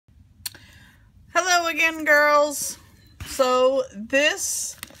again, girls. So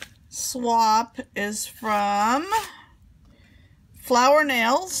this swap is from Flower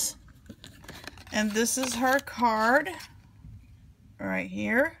Nails, and this is her card right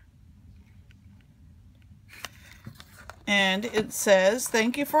here. And it says,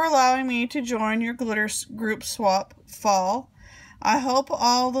 "Thank you for allowing me to join your glitter group swap fall. I hope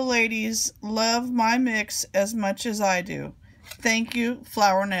all the ladies love my mix as much as I do. Thank you,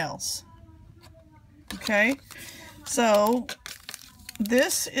 Flower Nails." Okay, so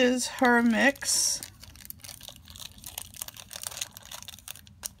this is her mix.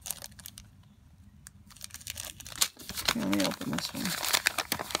 Let me open this one.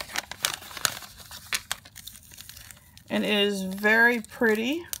 And it is very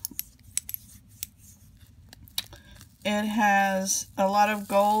pretty. It has a lot of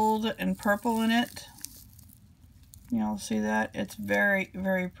gold and purple in it. Y'all see that? It's very,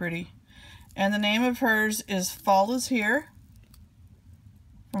 very pretty. And the name of hers is Fall Is Here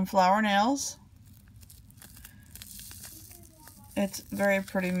from Flower Nails. It's a very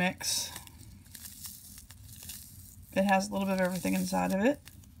pretty mix. It has a little bit of everything inside of it.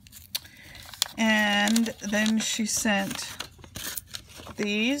 And then she sent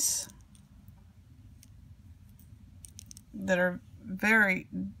these that are very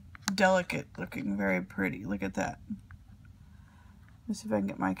delicate looking, very pretty. Look at that. Let's see if I can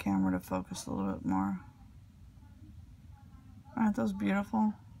get my camera to focus a little bit more. Aren't those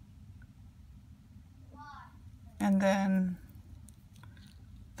beautiful? And then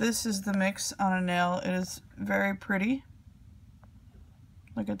this is the mix on a nail. It is very pretty.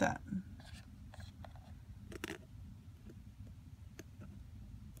 Look at that.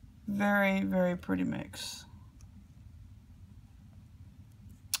 Very, very pretty mix.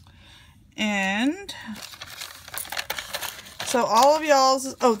 And so all of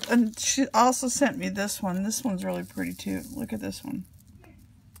y'all's, oh, and she also sent me this one. This one's really pretty too. Look at this one.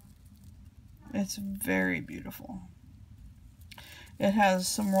 It's very beautiful. It has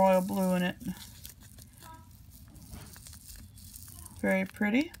some royal blue in it. Very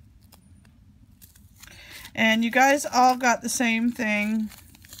pretty. And you guys all got the same thing.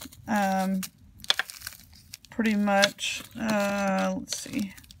 Pretty much. Let's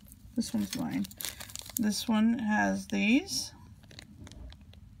see. This one's mine. This one has these.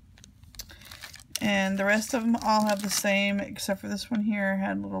 And the rest of them all have the same, except for this one here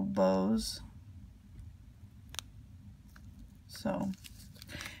had little bows. So,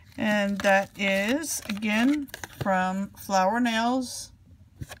 and that is, again, from Flower Nails.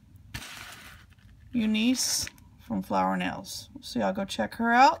 Eunice from Flower Nails. So y'all go check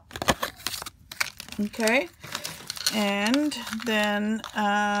her out. Okay. And then,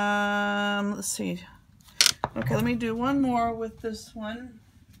 let's see. Okay, let me do one more with this one.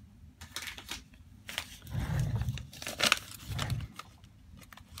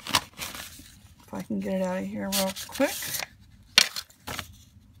 If I can get it out of here real quick.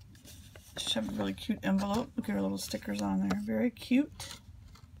 Just have a really cute envelope. Look at her little stickers on there. Very cute.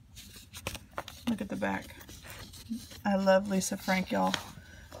 Look at the back. I love Lisa Frank, y'all.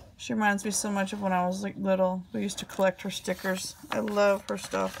 She reminds me so much of when I was like little. We used to collect her stickers. I love her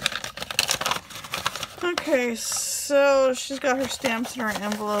stuff. Okay, so she's got her stamps in her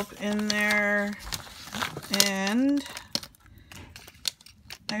envelope in there. And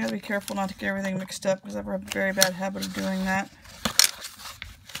I gotta be careful not to get everything mixed up because I have a very bad habit of doing that.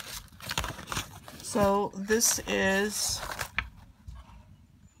 So this is,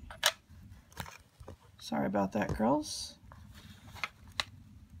 sorry about that, girls.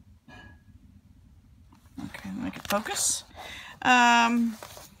 Okay, make it focus.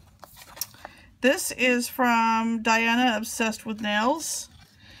 This is from Diana Obsessed with Nails.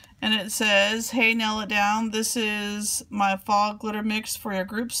 And it says, "Hey, Nail It Down. This is my fall glitter mix for your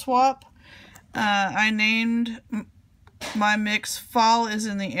group swap. I named my mix Fall Is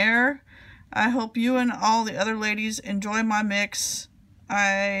in the Air. I hope you and all the other ladies enjoy my mix.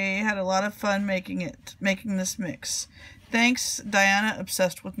 I had a lot of fun making this mix. Thanks, Diana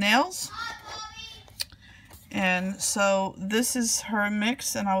Obsessed with Nails." And so this is her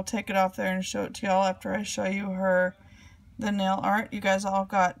mix, and I will take it off there and show it to y'all after I show you the nail art. You guys all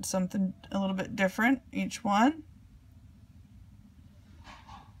got something a little bit different, each one.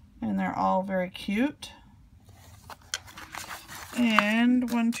 And they're all very cute. And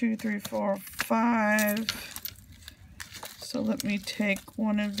 1, 2, 3, 4, 5. So let me take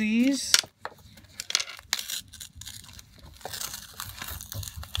one of these.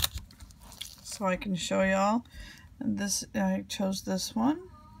 So I can show y'all. And this, I chose this one.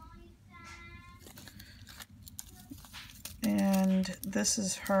 And this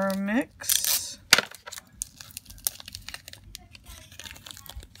is her mix.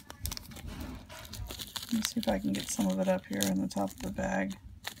 Let's see if I can get some of it up here in the top of the bag.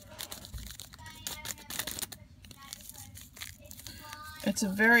 It's a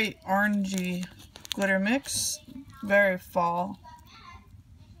very orangey glitter mix. Very fall.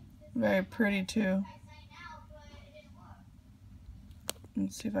 Very pretty too.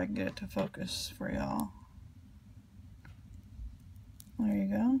 Let's see if I can get it to focus for y'all. There you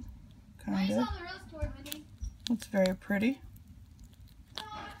go. Kind of. It's very pretty.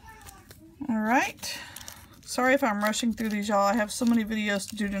 Alright. Sorry if I'm rushing through these, y'all. I have so many videos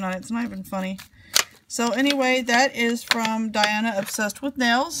to do tonight. It's not even funny. So anyway, that is from Diana Obsessed with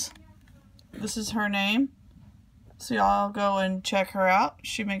Nails. This is her name. So y'all go and check her out.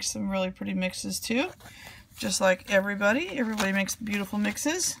 She makes some really pretty mixes too. Just like everybody. Everybody makes beautiful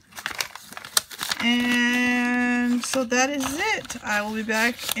mixes. And so that is it. I will be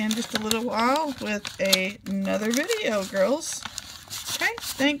back in just a little while with another video, girls. Okay,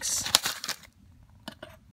 thanks.